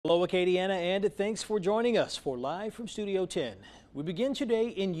Hello, Acadiana, and thanks for joining us for Live from Studio 10. We begin today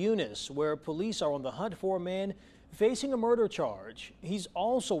in Eunice, where police are on the hunt for a man facing a murder charge. He's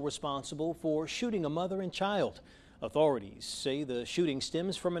also responsible for shooting a mother and child. Authorities say the shooting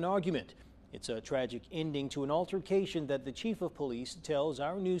stems from an argument. It's a tragic ending to an altercation that the chief of police tells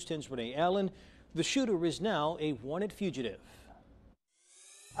our News 10's Renee Allen the shooter is now a wanted fugitive.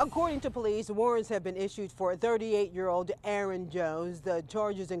 According to police, warrants have been issued for 38-year-old Aaron Jones. The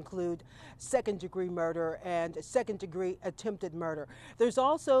charges include second-degree murder and second-degree attempted murder. There's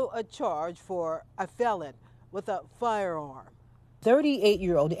also a charge for a felon with a firearm.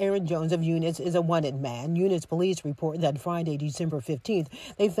 38-year-old Aaron Jones of Eunice is a wanted man. Eunice police report that Friday, December 15th,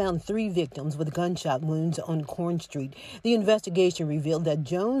 they found 3 victims with gunshot wounds on Corn Street. The investigation revealed that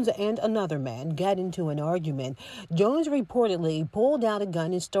Jones and another man got into an argument. Jones reportedly pulled out a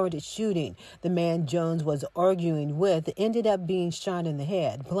gun and started shooting. The man Jones was arguing with ended up being shot in the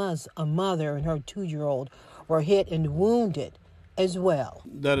head. Plus, a mother and her 2-year-old were hit and wounded as well.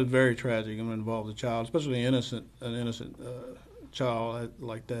 That is very tragic. I'm involved a child, especially an innocent child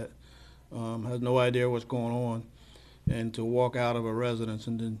like that, has no idea what's going on, and to walk out of a residence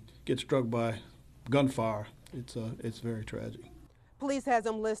and then get struck by gunfire, it's very tragic. Police has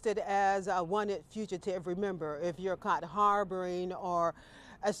him listed as a wanted fugitive. Remember, if you're caught harboring or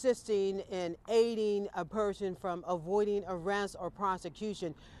assisting in aiding a person from avoiding arrest or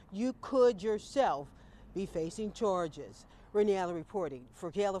prosecution, you could yourself be facing charges. Renee Allen reporting for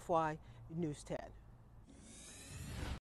KLFY News 10.